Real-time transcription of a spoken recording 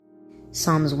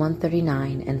Psalms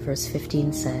 139 and verse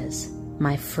 15 says,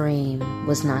 "My frame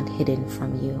was not hidden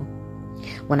from you,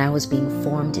 when I was being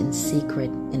formed in secret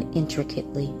and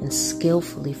intricately and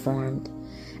skillfully formed,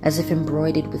 as if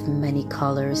embroidered with many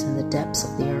colors in the depths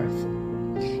of the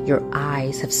earth. Your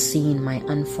eyes have seen my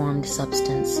unformed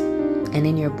substance, and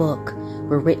in your book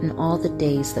were written all the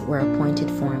days that were appointed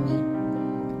for me,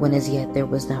 when as yet there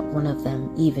was not one of them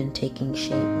even taking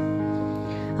shape."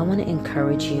 I want to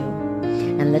encourage you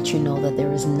and let you know that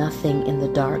there is nothing in the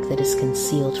dark that is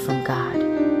concealed from God.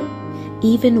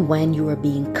 Even when you are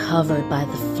being covered by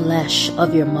the flesh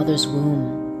of your mother's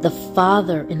womb, the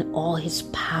Father in all his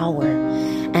power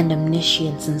and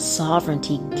omniscience and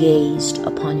sovereignty gazed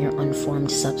upon your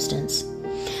unformed substance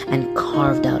and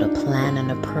carved out a plan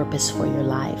and a purpose for your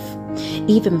life,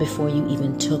 even before you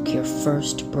even took your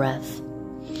first breath.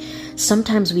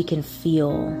 Sometimes we can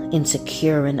feel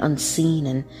insecure and unseen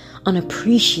and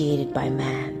unappreciated by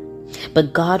man,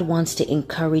 but God wants to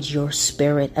encourage your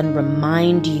spirit and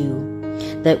remind you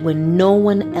that when no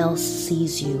one else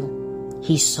sees you,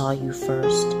 he saw you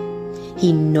first.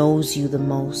 He knows you the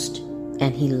most,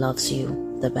 and he loves you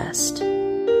the best.